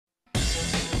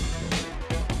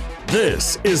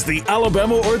This is the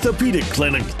Alabama Orthopedic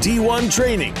Clinic D1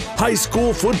 Training High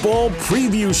School Football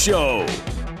Preview Show.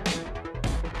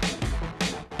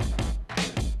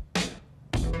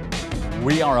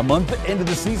 We are a month into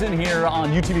the season here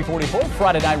on UTV 44,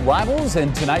 Friday Night Rivals,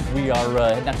 and tonight we are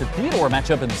heading out to Theodore,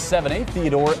 matchup in 7A,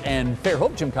 Theodore and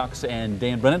Fairhope, Jim Cox and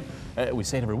Dan Brennan. We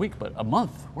say it every week, but a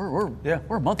month. We're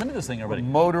a month into this thing already. We're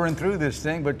motoring through this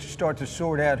thing, but you start to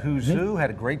sort out who's who. Had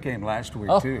a great game last week,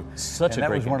 too. Such a great game.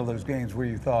 That was one of those games where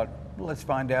you thought, well, let's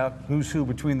find out who's who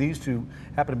between these two.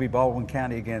 Happened to be Baldwin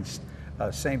County against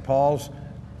St. Paul's.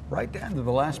 Right down to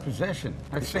the last possession.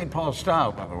 That's St. Paul's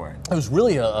style, by the way. It was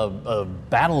really a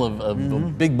battle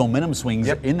of big momentum swings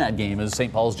in that game as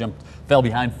St. Paul's fell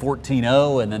behind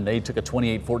 14-0, and then they took a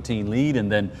 28-14 lead,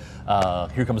 and then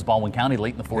here comes Baldwin County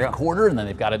late in the fourth quarter, and then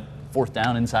they've got it fourth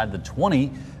down inside the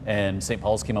 20, and St.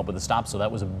 Paul's came up with a stop, so that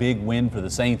was a big win for the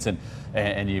Saints.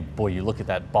 And you look at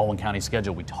that Baldwin County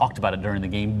schedule. We talked about it during the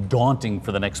game. Daunting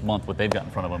for the next month what they've got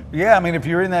in front of them. Yeah, I mean, if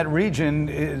you're in that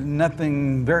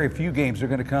region, very few games are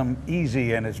going to come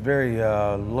easy, and it's very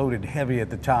loaded heavy at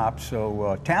the top.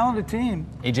 So talented team.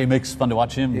 AJ Mick's fun to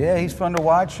watch him. Yeah, he's fun to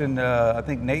watch, and I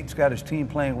think Nate's got his team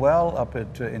playing well up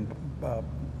in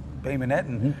Bay Minette,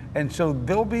 and so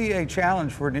there'll be a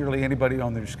challenge for nearly anybody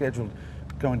on their schedule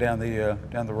going down the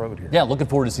road here. Yeah, looking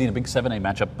forward to seeing a big 7A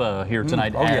matchup here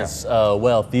tonight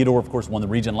well. Theodore, of course, won the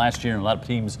region last year, and a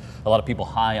lot of people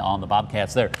high on the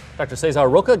Bobcats there. Dr. Cesar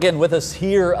Roca again with us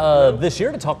here this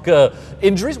year to talk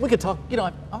injuries. We could talk,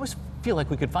 I always feel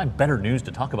like we could find better news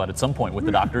to talk about at some point with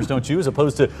the doctors, don't you? As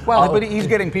opposed to but he's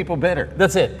getting people better.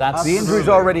 That's it. The injuries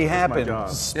already happened,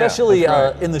 especially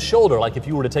in the shoulder. Like if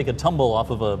you were to take a tumble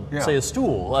off of say a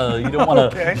stool, you don't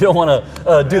want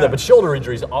to do that. But shoulder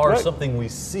injuries are something we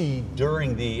see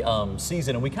during the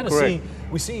season, and we kind of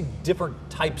see different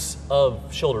types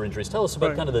of shoulder injuries. Tell us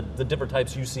about kind of the different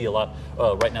types you see a lot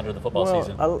right now during the football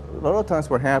season. A lot of times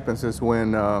what happens is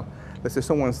when let's say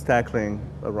someone's tackling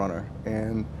a runner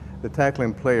and the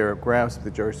tackling player grabs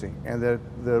the jersey, and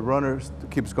the runner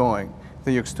keeps going.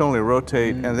 Then you externally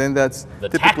rotate, and then that's the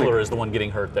tackler is the one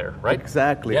getting hurt there, right?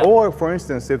 Exactly. Yeah. Or, for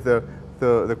instance, if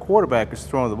the quarterback is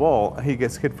throwing the ball, he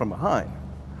gets hit from behind.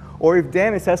 Or if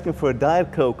Dan is asking for a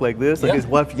Diet Coke like this, like his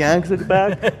wife yanks it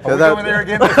back. Are we going there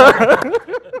again?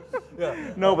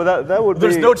 No, but that would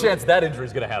There's no chance that injury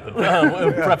is going to happen.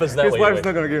 Preface that his way. His wife's anyway.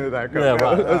 not going to give me that. Yeah,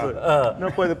 right.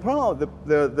 No, but the problem,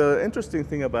 the interesting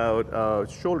thing about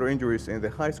shoulder injuries in the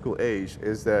high school age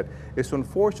is that it's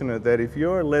unfortunate that if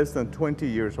you're less than 20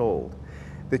 years old,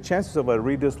 the chances of a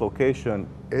redislocation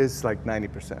is like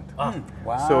 90%.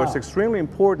 Wow. So it's extremely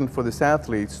important for these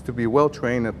athletes to be well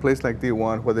trained at a place like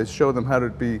D1, where they show them how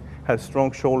to have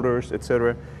strong shoulders,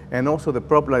 etc. And also the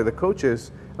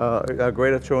coaches are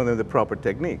great at showing them the proper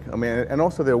technique. I mean, and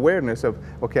also the awareness of,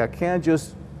 okay, I can't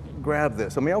just grab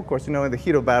this. I mean, of course, in the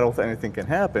heat of battle, anything can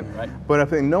happen. Right. But I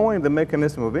think knowing the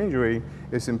mechanism of injury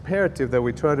is imperative that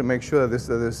we try to make sure that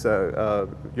this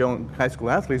young high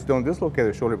school athletes don't dislocate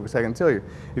their shoulder, because I can tell you,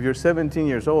 if you're 17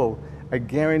 years old, I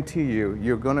guarantee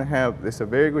you're going to have, there's a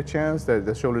very good chance that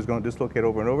the shoulder is going to dislocate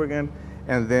over and over again,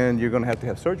 and then you're going to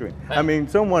have surgery. Hey. I mean,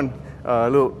 someone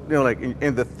like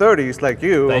in the 30s, like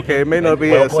you, it may not be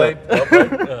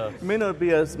may not be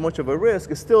as much of a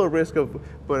risk. It's still a risk of,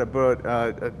 but a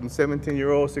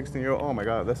 17-year-old, 16-year-old, oh my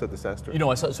God, that's a disaster.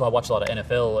 So I watch a lot of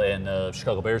NFL, and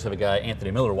Chicago Bears have a guy,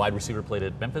 Anthony Miller, wide receiver, played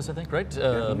at Memphis, I think, right?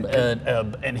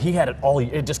 And he had it all.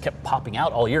 It just kept popping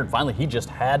out all year, and finally he just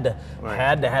had to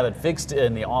have it fixed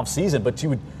in the off season. But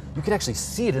you could actually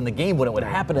see it in the game when it would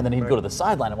happen, and then he'd go to the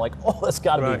sideline. I'm like, that's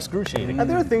got to be excruciating. And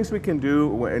there are things we can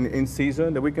do in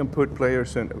season that we can put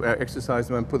players and exercise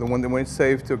them and put them when they're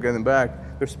safe to get them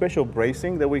back. There's special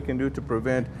bracing that we can do to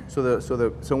prevent so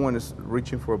that someone is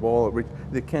reaching for a ball,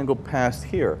 they can't go past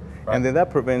here, and then that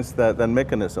prevents that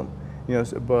mechanism.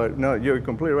 But no, you're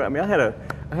completely right. I mean,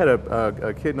 I had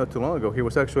a kid not too long ago. He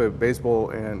was actually a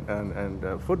baseball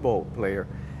and football player.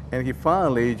 And he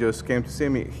finally just came to see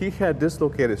me. He had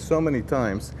dislocated so many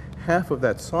times, half of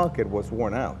that socket was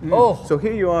worn out. So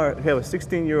here you are, you have a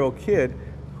 16-year-old kid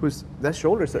that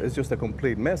shoulder is just a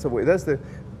complete mess. That's the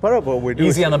part of what we do.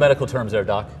 Easy on the medical terms there,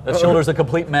 Doc. That shoulder's a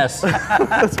complete mess.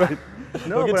 That's right.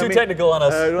 No, don't get too technical on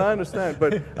us. I understand,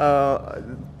 but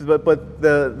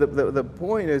the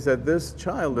point is that this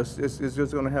child is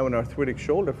just going to have an arthritic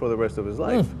shoulder for the rest of his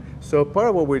life. So part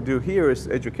of what we do here is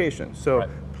education. So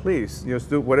please just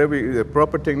do whatever the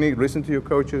proper technique. Listen to your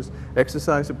coaches,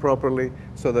 exercise it properly,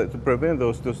 so that to prevent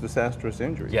those disastrous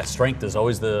injuries. Yeah, strength is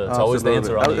always the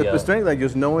answer on the strength, like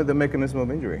just knowing the mechanism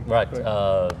of injury. Right.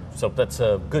 So that's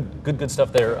good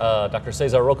stuff there, Dr.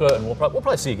 Cesar Roca, and we'll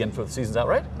probably see you again for the season's out,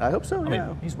 right? I hope so. I yeah.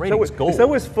 mean, he's rating gold. It's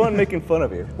always fun making fun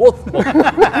of you. Well,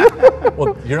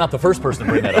 you're not the first person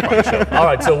to bring that up on the show. All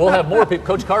right, so we'll have more people.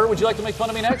 Coach Carter, would you like to make fun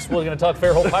of me next? We're going to talk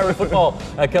Fairhope Pirate football.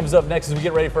 That comes up next as we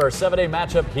get ready for our 7A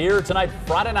matchup here tonight.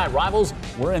 Friday night rivals.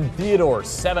 We're in Theodore,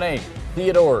 7A.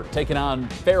 Theodore taking on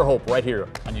Fairhope right here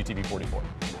on UTV 44.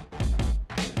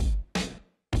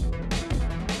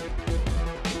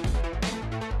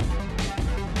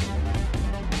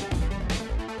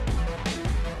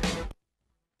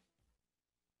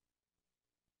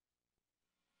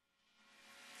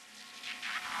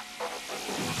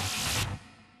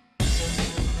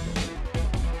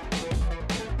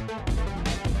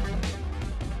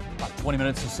 About 20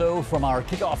 minutes or so from our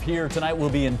kickoff here tonight. We'll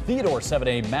be in Theodore,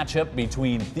 7A matchup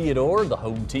between Theodore, the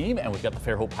home team, and we've got the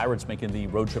Fairhope Pirates making the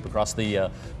road trip across the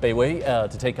Bayway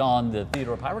to take on the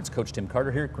Theodore Pirates. Coach Tim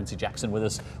Carter here, Quincy Jackson with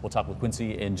us. We'll talk with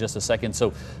Quincy in just a second.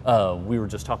 So we were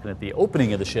just talking at the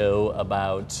opening of the show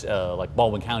about like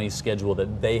Baldwin County's schedule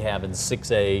that they have in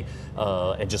 6A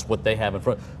and just what they have in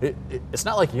front. It's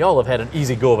not like y'all have had an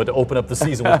easy go of it to open up the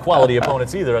season with quality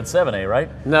opponents either on 7A,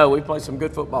 right? No, we played some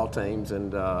good football teams,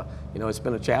 and you know, it's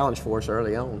been a challenge for us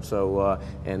early on. So,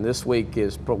 and this week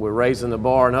we're raising the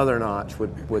bar another notch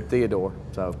with Theodore.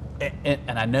 So,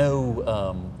 and I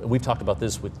know we've talked about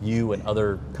this with you and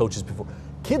other coaches before.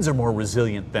 Kids are more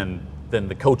resilient than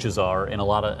the coaches are in a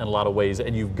lot of ways,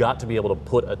 and you've got to be able to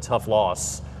put a tough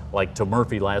loss like to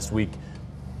Murphy last week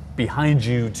behind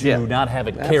you to not have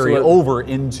it carry over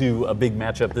into a big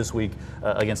matchup this week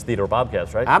against Theodore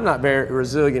Bobcats, right? I'm not very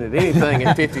resilient at anything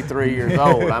at 53 years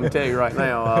old. I'm telling you right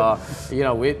now. You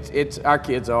know, it's our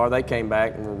kids they came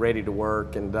back and were ready to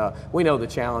work, and we know the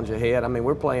challenge ahead. I mean,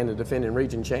 we're playing the defending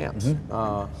region champs,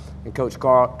 and Coach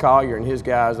Collier and his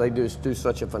guys, they do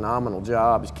such a phenomenal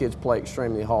job. His kids play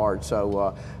extremely hard.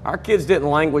 So our kids didn't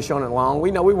languish on it long.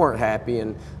 We know we weren't happy,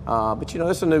 and but you know,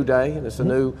 it's a new day and it's a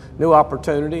new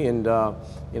opportunity, and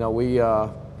you know,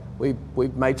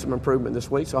 we've made some improvement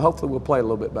this week, so hopefully we'll play a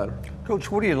little bit better.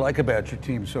 Coach, what do you like about your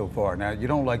team so far? Now, you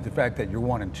don't like the fact that you're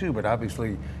 1-2, but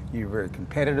obviously you're very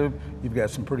competitive. You've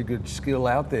got some pretty good skill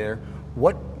out there.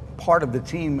 What part of the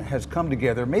team has come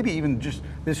together, maybe even just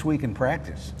this week in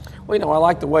practice? Well, you know, I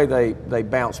like the way they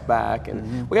bounce back,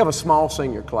 and we have a small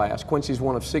senior class. Quincy's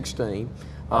one of 16.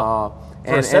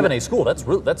 For a 7A school, that's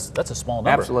a small number.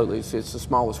 Absolutely, it's the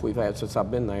smallest we've had since I've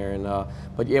been there. And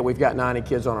but yeah, we've got 90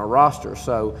 kids on our roster,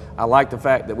 so I like the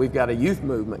fact that we've got a youth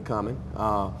movement coming.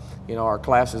 You know, our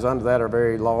classes under that are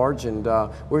very large, and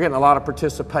we're getting a lot of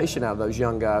participation out of those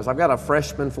young guys. I've got a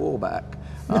freshman fullback.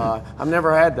 I've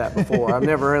never had that before. I've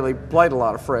never really played a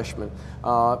lot of freshmen.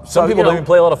 Some people don't even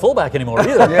play a lot of fullback anymore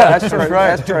either. Yeah, that's true.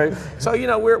 That's true. So you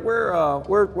know,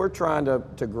 we're trying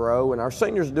to grow, and our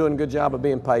seniors are doing a good job of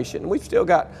being patient, and we've still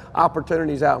got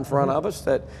opportunities out in front of us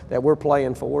that we're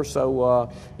playing for. So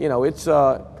you know,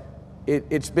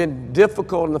 it's been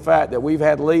difficult in the fact that we've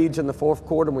had leads in the fourth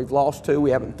quarter and we've lost 2.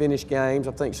 We haven't finished games.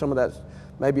 I think some of that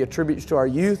maybe attributes to our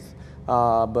youth.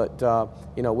 But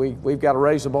you know, we've got to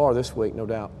raise the bar this week, no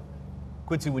doubt.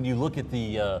 Quincy, when you look at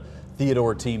the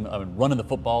Theodore team running the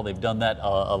football, they've done that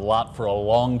a lot for a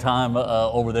long time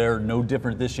over there. No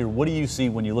different this year. What do you see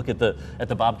when you look at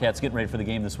the Bobcats getting ready for the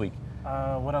game this week?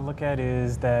 What I look at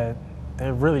is that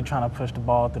they're really trying to push the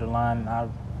ball through the line. I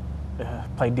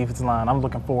play defensive line. I'm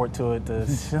looking forward to it to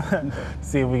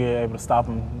see if we get able to stop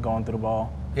them going through the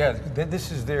ball. Yeah,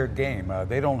 this is their game.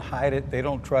 They don't hide it. They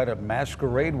don't try to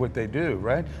masquerade what they do,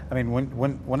 right? I mean,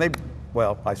 when they,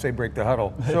 well, I say break the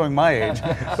huddle, showing my age,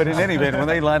 but in any event, when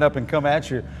they line up and come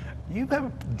at you, you have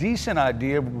a decent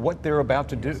idea of what they're about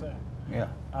to do. Yes, sir. Yeah.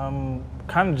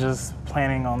 Kind of just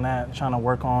planning on that, trying to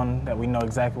work on that. We know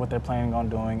exactly what they're planning on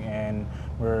doing, and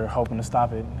we're hoping to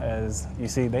stop it. As you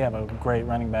see, they have a great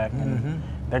running back, and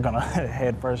they're going to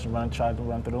head first and try to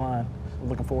run through the line.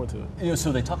 Looking forward to it. You know,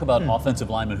 so they talk about offensive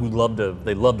linemen who love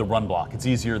to run block. It's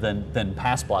easier than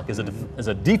pass block. As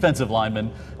a defensive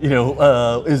lineman, you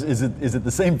know, is it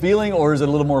the same feeling, or is it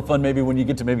a little more fun maybe when you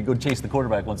get to maybe go chase the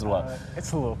quarterback once in a while?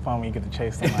 It's a little fun when you get to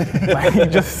chase somebody. Like you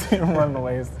just running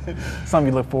away. It's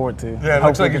something you look forward to. Yeah, it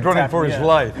looks like he's running for his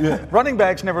life. Yeah. Running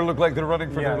backs never look like they're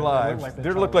running for their lives. They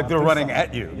look like they're running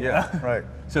at you. Yeah, right.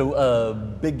 So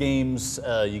big games,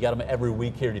 you got them every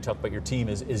week here. You talk about your team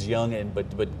is young, but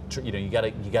you know, you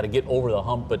got to get over the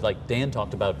hump. But like Dan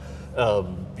talked about,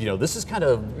 you know, this is kind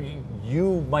of,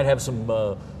 you might have some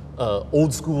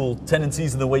old school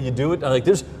tendencies in the way you do it. Like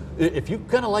if you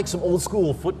kind of like some old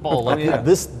school football, like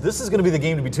this is going to be the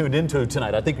game to be tuned into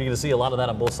tonight. I think you're going to see a lot of that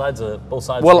on both sides of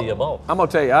the ball. I'm going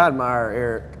to tell you, I admire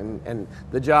Eric and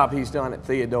the job he's done at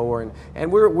Theodore,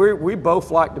 and we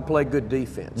both like to play good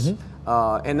defense,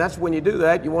 and that's when you do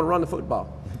that, you want to run the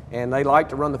football. And they like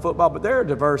to run the football, but they're a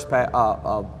diverse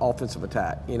offensive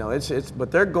attack. You know, but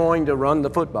they're going to run the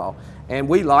football, and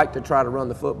we like to try to run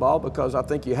the football because I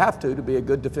think you have to be a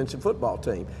good defensive football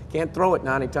team. Can't throw it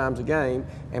 90 times a game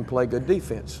and play good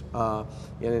defense.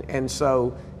 And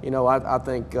so, you know, I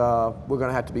think we're going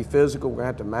to have to be physical. We're going to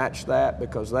have to match that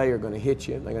because they are going to hit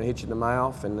you. They're going to hit you in the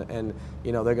mouth, and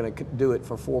you know, they're going to do it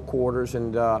for 4 quarters.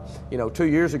 And you know, 2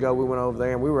 years ago we went over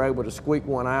there and we were able to squeak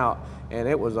one out. And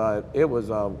it was a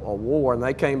war, and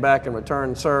they came back and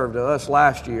returned serve to us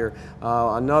last year.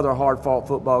 Another hard-fought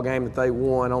football game that they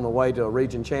won on the way to a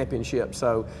region championship.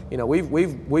 So you know,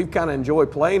 we've kind of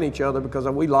enjoyed playing each other because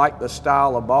we like the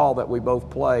style of ball that we both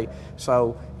play.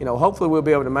 So you know, hopefully we'll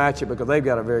be able to match it because they've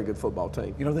got a very good football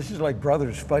team. You know, this is like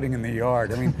brothers fighting in the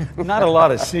yard. I mean, not a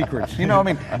lot of secrets. You know, I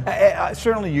mean,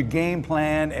 certainly you game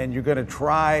plan and you're going to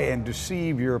try and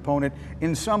deceive your opponent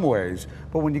in some ways.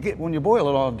 But when you boil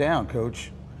it all down,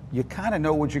 Coach, you kind of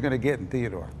know what you're going to get in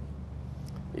Theodore.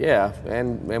 Yeah,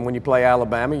 and when you play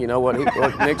Alabama, you know what Nick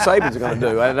Saban's going to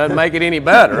do. It doesn't make it any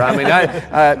better. I mean,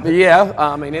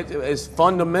 I mean it's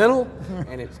fundamental,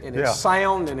 and it's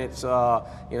sound, and it's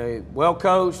you know, well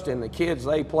coached, and the kids,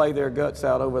 they play their guts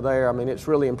out over there. I mean, it's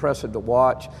really impressive to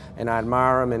watch, and I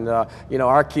admire them. And you know,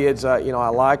 our kids, you know, I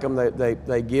like them.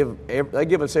 They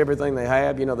give us everything they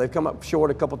have. You know, they've come up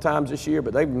short a couple times this year,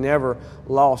 but they've never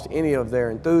lost any of their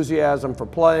enthusiasm for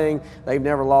playing. They've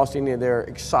never lost any of their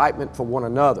excitement for one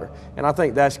another. And I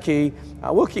think that's key.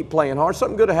 We'll keep playing hard.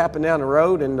 Something good to happen down the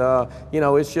road, and you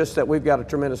know, it's just that we've got a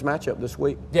tremendous matchup this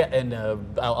week. Yeah, and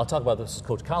I'll talk about this with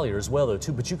Coach Collier as well, though,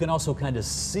 too. But you can also kind of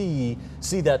see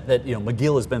that you know,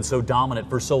 McGill has been so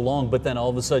dominant for so long, but then all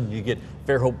of a sudden you get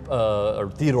Fairhope or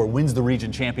Theodore wins the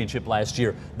region championship last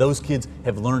year. Those kids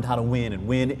have learned how to win and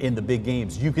win in the big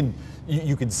games. You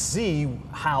can see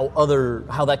how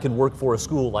that can work for a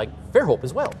school like Fairhope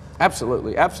as well.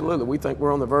 Absolutely, absolutely. We think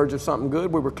we're on the verge of something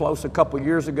good. We were close a couple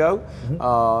years ago.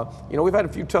 You know, we've had a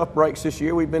few tough breaks this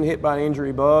year. We've been hit by an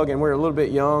injury bug, and we're a little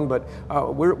bit young, but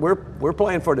we're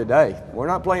playing for today. We're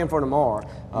not playing for tomorrow.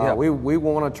 We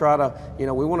want to try to, you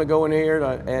know, we want to go in here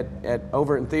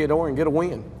over in Theodore and get a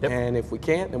win. And if we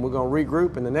can't, then we're going to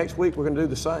regroup, and the next week we're going to do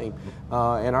the same.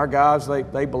 And our guys,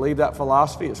 they believe that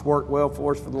philosophy. It's worked well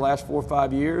for us for the last 4 or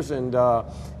 5 years, and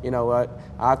you know,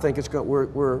 I think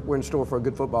we're in store for a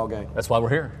good football game. That's why we're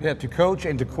here. Yeah, to Coach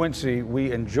and to Quincy,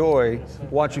 we enjoy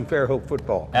watching Fairhope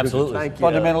football. Absolutely. Thank you.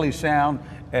 Fundamentally sound,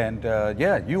 and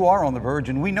yeah, you are on the verge,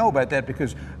 and we know about that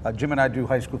because Jim and I do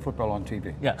high school football on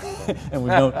TV. Yeah, and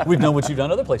we've known what you've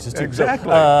done other places too. Exactly.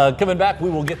 So, coming back, we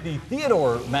will get the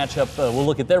Theodore matchup. We'll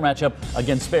look at their matchup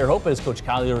against Fairhope as Coach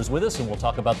Collier is with us, and we'll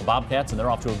talk about the Bobcats, and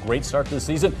they're off to a great start this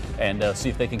season, and see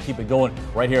if they can keep it going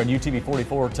right here on UTV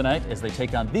 44 tonight as they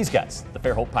take on these guys, the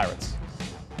Fairhope Pirates.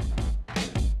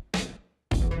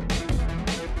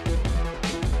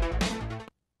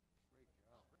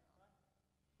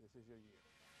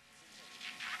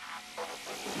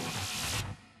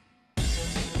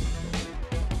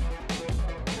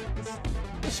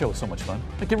 Show was so much fun.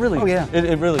 Like it really,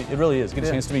 it really is. Get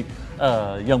a chance to meet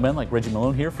young men like Reggie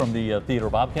Malone here from the Theodore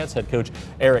Bobcats, head coach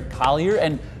Eric Collier,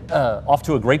 and off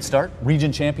to a great start.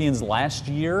 Region champions last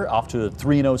year, off to a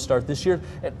 3-0 start this year.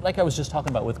 And like I was just talking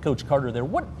about with Coach Carter there,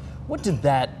 what did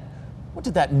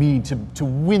that mean to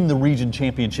win the region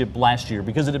championship last year?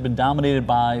 Because it had been dominated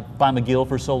by McGill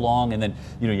for so long, and then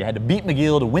you had to beat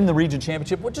McGill to win the region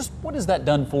championship. What has that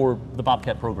done for the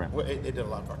Bobcat program? Well, it did a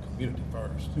lot for our community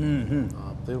first.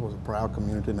 There was a proud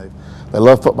community, and they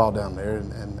love football down there,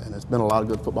 and it's been a lot of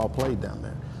good football played down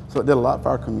there. So it did a lot for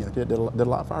our community. It did a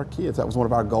lot for our kids. That was one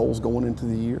of our goals going into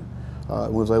the year.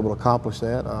 We was able to accomplish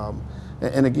that.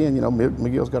 And again,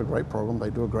 McGill's got a great program.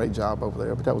 They do a great job over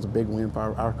there. But that was a big win for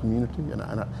our community.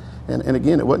 And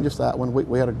again, it wasn't just that one.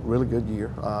 We had a really good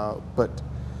year. But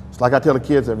it's like I tell the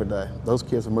kids every day, those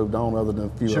kids have moved on other than a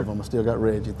few of them. I still got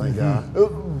Reggie, thank God.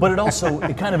 But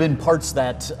it kind of imparts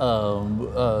that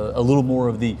a little more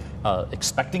of the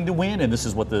expecting to win. And this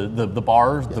is what the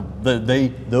bar,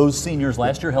 those seniors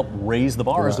last year helped raise the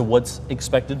bar as to what's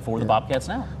expected for the Bobcats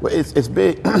now. Well, it's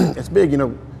big. It's big,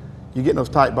 you get in those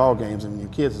tight ball games, and your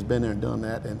kids has been there and done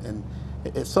that, and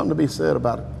it's something to be said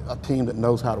about a team that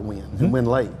knows how to win and win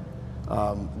late.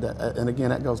 And again,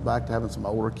 that goes back to having some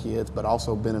older kids, but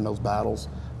also been in those battles.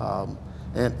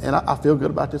 And I feel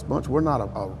good about this bunch. We're not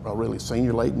a really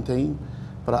senior-laden team.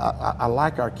 But I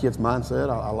like our kids' mindset.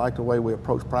 I like the way we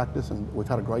approach practice, and we've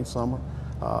had a great summer.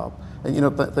 And you know,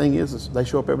 the thing is they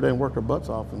show up every day and work their butts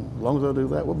off, and as long as they'll do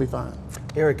that, we'll be fine.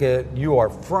 Erica, you are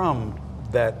from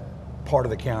that part of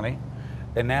the county,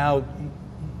 and now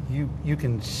you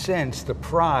can sense the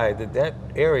pride that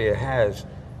area has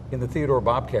in the Theodore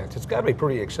Bobcats. It's got to be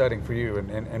pretty exciting for you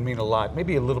and mean a lot,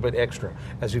 maybe a little bit extra,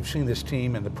 as you've seen this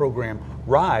team and the program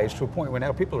rise to a point where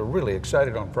now people are really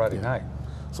excited on Friday night.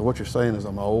 So what you're saying is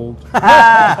I'm old?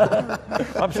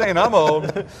 I'm saying I'm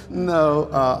old. No,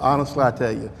 honestly, I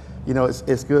tell you, you know,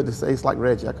 it's good to say. It's like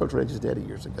Reggie. I coached Reggie's daddy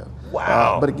years ago.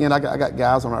 Wow. But again, I got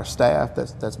guys on our staff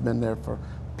that's been there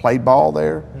played ball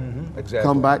there, Exactly.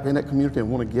 come back in that community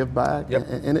and want to give back, Yep.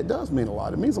 and it does mean a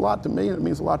lot. It means a lot to me, and it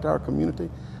means a lot to our community.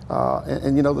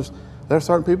 And you know, there are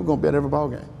certain people going to be at every ball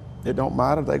game. It don't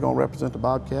matter if they're going to represent the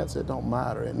Bobcats. It don't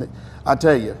matter. And I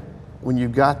tell you, when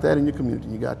you've got that in your community,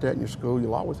 and you got that in your school,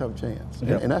 you'll always have a chance.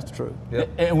 Yep. And that's the truth. Yep.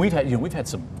 And we've had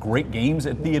some great games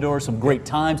at Theodore, some great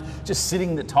times. Just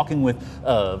sitting there talking with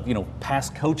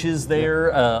past coaches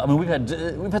there. I mean, we've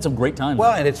had some great times.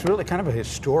 Well, and it's really kind of a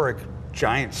historic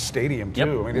giant stadium too. Yep.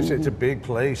 I mean, it's a big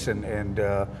place, and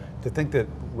to think that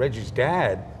Reggie's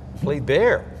dad played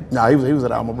there. No, he was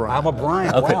at Alma Bryant. Alma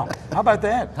Bryant. Okay. Wow. How about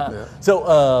that?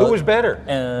 So Who was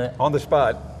better on the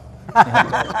spot?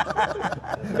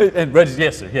 and Reggie,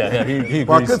 yes, sir. Yeah, he agrees.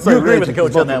 Well, I could say You agree with Reggie, the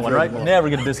coach both on that of one, you right? both. Never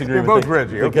going to disagree You're with both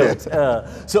Reggie, the okay.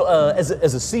 coach. So as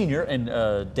a senior,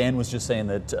 and Dan was just saying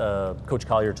that Coach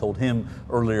Collier told him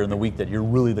earlier in the week that you're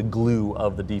really the glue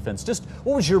of the defense. Just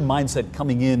what was your mindset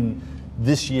coming in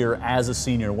this year as a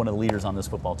senior, one of the leaders on this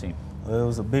football team? Well, it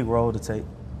was a big role to take.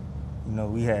 You know,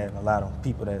 we had a lot of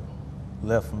people that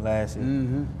left from last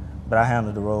year, but I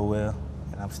handled the role well,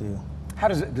 and I'm still. How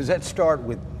does that start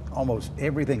with almost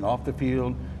everything off the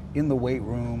field, in the weight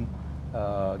room?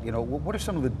 What are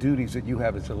some of the duties that you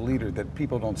have as a leader that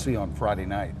people don't see on Friday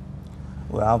night?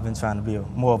 Well, I've been trying to be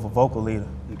more of a vocal leader,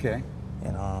 Okay.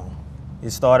 and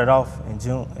it started off in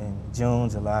June,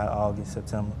 July, August,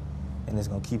 September, and it's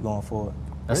gonna keep going forward.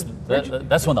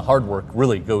 That's when the hard work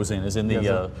really goes in, is in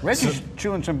the. Reggie's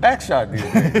chewing some backside these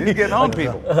days. He's getting on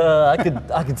people.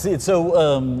 I could see it.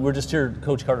 So we're just here,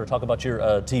 Coach Carter, talk about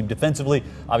your team defensively.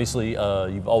 Obviously,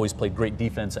 you've always played great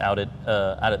defense out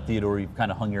at Theodore. You've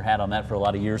kind of hung your hat on that for a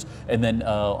lot of years, and then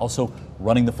also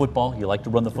running the football. You like to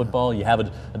run the football. You have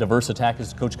a diverse attack,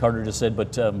 as Coach Carter just said.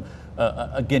 But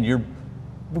again,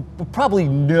 we probably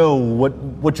know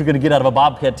what you're going to get out of a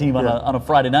Bobcat team on a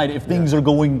Friday night if things are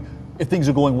going. If things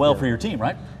are going well for your team,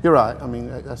 right? You're right. I mean,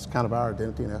 that's kind of our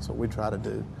identity, and that's what we try to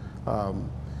do.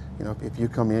 If you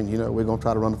come in, we're going to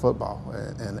try to run the football,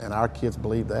 and our kids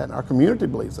believe that, and our community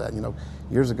believes that.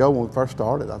 Years ago when we first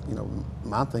started,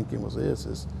 my thinking was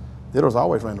is Theodore's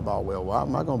always ran the ball well. Well,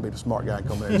 I'm not going to be the smart guy and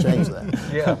come there and change that.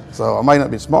 Yeah. So I may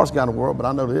not be the smartest guy in the world, but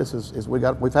I know this is we've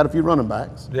had a few running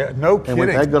backs. Yeah, no And we've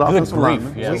kidding. had good offensive grief,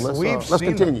 linemen. yes. So let's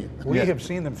seen continue. them. We have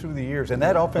seen them through the years, and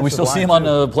that offensive And we still see line, him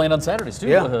on too. playing on Saturdays too.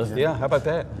 Yeah, how about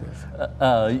that?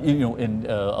 And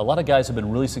a lot of guys have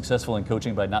been really successful in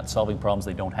coaching by not solving problems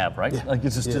they don't have, right? Like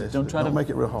it's just don't make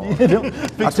it real hard.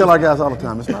 I tell our guys all the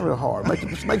time, it's not real hard.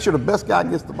 Just make sure the best guy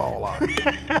gets the ball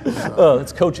out.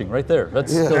 That's coaching right there.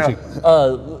 That's coaching.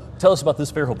 Tell us about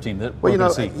this Fairhope team that Well, we're going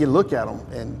to see. you look at them,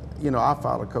 and I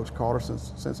followed Coach Carter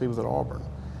since he was at Auburn.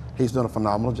 He's done a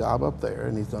phenomenal job up there,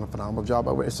 and he's done a phenomenal job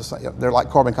over. It's the same. They're like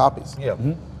carbon copies. Yeah.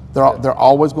 They're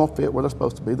always going to fit where they're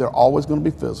supposed to be. They're always going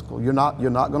to be physical. You're not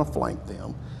going to flank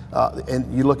them.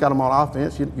 And you look at them on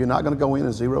offense. You're not going to go in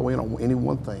and zero in on any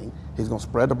one thing. He's going to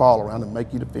spread the ball around and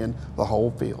make you defend the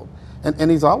whole field. And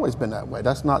he's always been that way.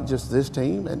 That's not just this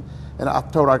team. And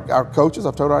I've told our coaches,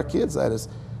 I've told our kids that is.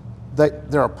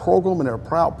 They're a program, and they're a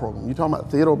proud program. You're talking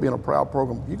about Theodore being a proud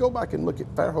program. You go back and look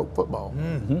at Fairhope football.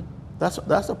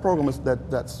 That's a program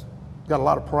that's got a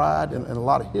lot of pride and a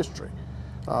lot of history.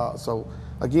 So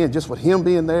again, just with him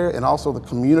being there, and also the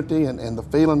community and the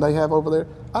feeling they have over there,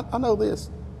 I know this,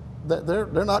 that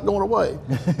they're not going away,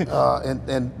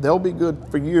 and they'll be good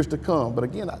for years to come. But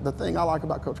again, the thing I like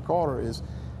about Coach Carter is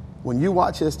when you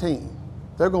watch his team,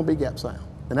 they're going to be gap sound,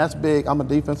 and that's big. I'm a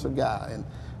defensive guy, and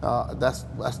that's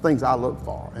things I look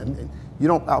for, and you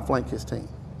don't outflank his team.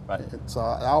 Right. And so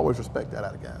I always respect that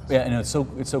out of guys. Yeah, and it's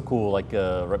so cool. Like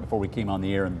right before we came on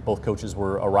the air, and both coaches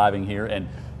were arriving here, and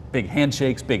big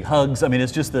handshakes, big hugs. I mean,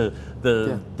 it's just the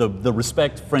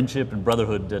respect, friendship, and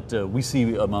brotherhood that we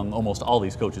see among almost all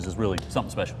these coaches is really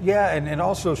something special. Yeah, and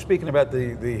also speaking about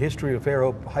the history of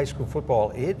Fairhope high school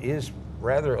football, it is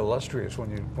rather illustrious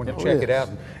when you check it out.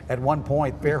 At one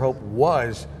point, Fairhope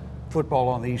was football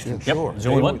on the Eastern Shore. There's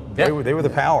only one. They were the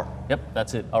power. Yep,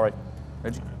 that's it. All right.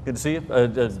 Reggie, good to see you.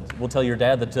 We'll tell your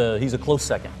dad that he's a close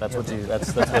second. That's what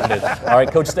that's what it is. All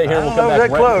right, Coach, stay here. We'll come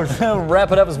back.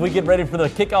 Wrap it up as we get ready for the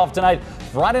kickoff tonight.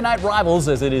 Friday Night Rivals,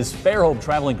 as it is Fairhope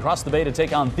traveling across the bay to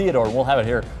take on Theodore. We'll have it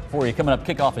here for you coming up.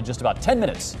 Kickoff in just about 10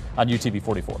 minutes on UTV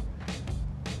 44.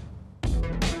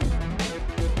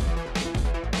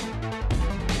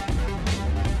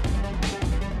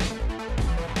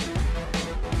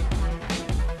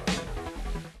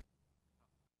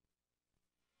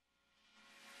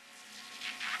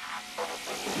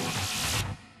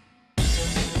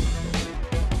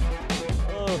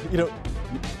 You know,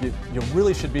 you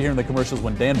really should be hearing the commercials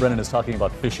when Dan Brennan is talking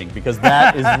about fishing, because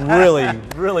that is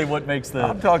really what makes the...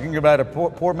 I'm talking about a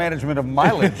poor management of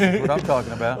mileage, is what I'm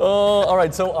talking about. All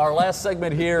right, so our last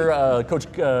segment here,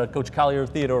 Coach Collier,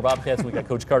 Theodore Bobcats. We got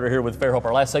Coach Carter here with Fairhope.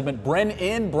 Our last segment, Bren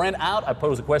in, Bren out. I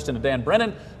pose a question to Dan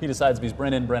Brennan. He decides if he's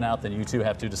Bren in, Bren out. Then you two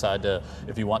have to decide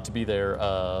if you want to be there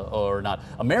or not.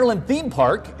 A Maryland theme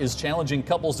park is challenging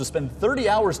couples to spend 30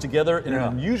 hours together in an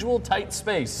unusual tight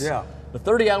space. Yeah. The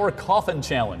 30-hour coffin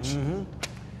challenge.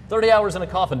 30 hours in a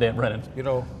coffin, Dan Brennan. You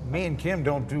know, me and Kim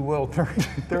don't do well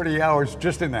 30 hours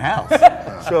just in the house.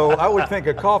 So I would think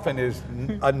a coffin is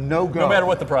a no-go. No matter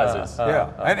what the prize is.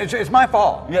 Yeah, and it's my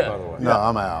fault, by the way. No,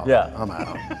 I'm out. Yeah. I'm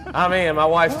out. I'm in. My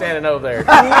wife's standing over there.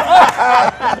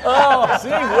 Oh, see,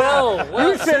 well.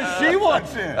 Who says she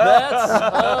wants in?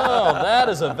 That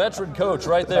is a veteran coach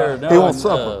right there. No, He wants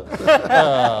supper.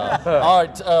 All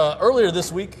right, earlier this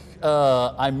week,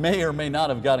 I may or may not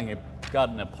have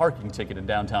gotten a parking ticket in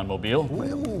downtown Mobile.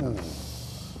 Ooh.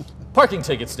 Parking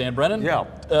tickets, Dan Brennan. Yeah.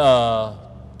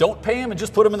 Don't pay them and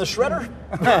just put them in the shredder?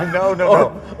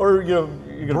 No. Or you're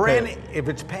gonna Bren, pay 'em? if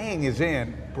it's paying is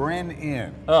in, Bren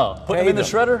in. Oh, put them in the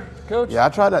shredder, Coach? Yeah, I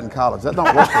tried that in college. That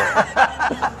don't work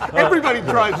well. Everybody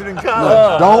tries it in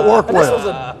college. Don't work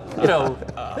well.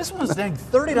 This one was dang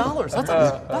 $30.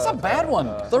 That's a bad one.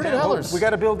 $30. We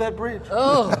got to build that bridge.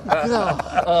 All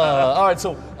right,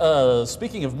 so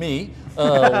speaking of me,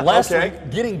 last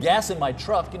week, getting gas in my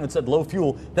truck, it said low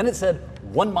fuel, then it said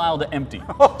 1 mile to empty.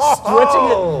 Stretching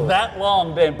it that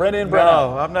long, Dan. Bren in, Bren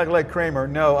out. No, I'm not like Kramer.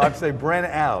 No, I'd say Bren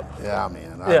out. Yeah, I'm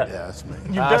in. Yeah. That's me.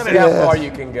 You've done See it. how far you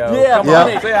can go. Yeah, Come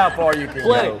plenty. on, see how far you can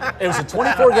Plenty. go. It was a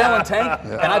 24-gallon tank,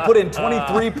 and I put in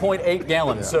 23.8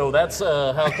 gallons. So that's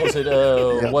how close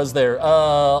it was there.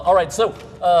 All right, so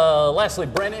lastly,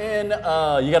 Bren in.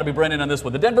 You got to be Bren in on this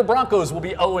one. The Denver Broncos will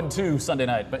be 0-2 Sunday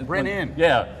night. Bren in.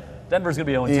 Yeah, Denver's going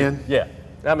to be 0-2. In. Yeah.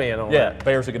 I'm in on Yeah, that.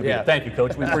 Bears are going to be Yeah. it. Thank you,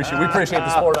 Coach. We appreciate the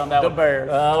support on that The one.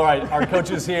 Bears. All right, our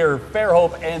coaches here,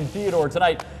 Fairhope and Theodore,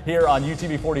 tonight here on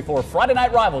UTV 44. Friday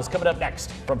Night Rivals coming up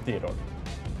next from Theodore.